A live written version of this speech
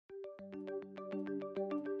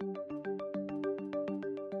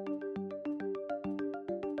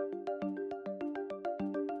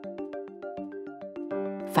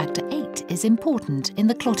Factor VIII is important in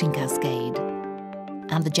the clotting cascade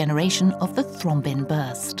and the generation of the thrombin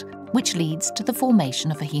burst, which leads to the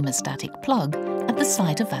formation of a haemostatic plug at the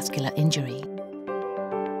site of vascular injury.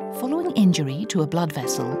 Following injury to a blood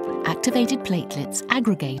vessel, activated platelets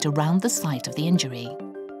aggregate around the site of the injury.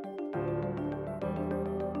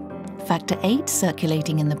 Factor VIII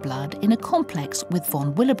circulating in the blood in a complex with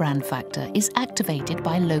von Willebrand factor is activated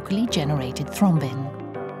by locally generated thrombin.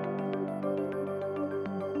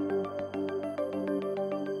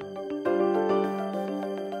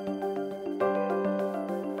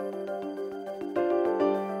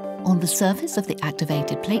 On the surface of the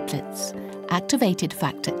activated platelets, activated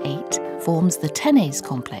factor VIII forms the tenase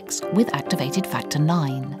complex with activated factor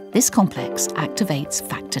IX. This complex activates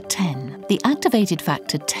factor X. The activated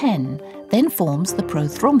factor X then forms the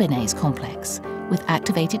prothrombinase complex with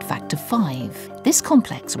activated factor V. This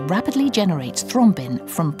complex rapidly generates thrombin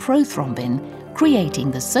from prothrombin,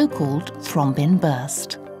 creating the so-called thrombin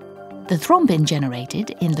burst. The thrombin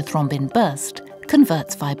generated in the thrombin burst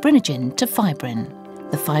converts fibrinogen to fibrin.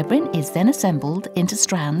 The fibrin is then assembled into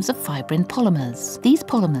strands of fibrin polymers. These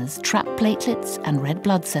polymers trap platelets and red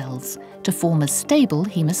blood cells to form a stable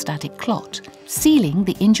haemostatic clot, sealing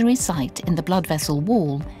the injury site in the blood vessel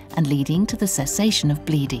wall and leading to the cessation of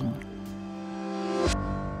bleeding.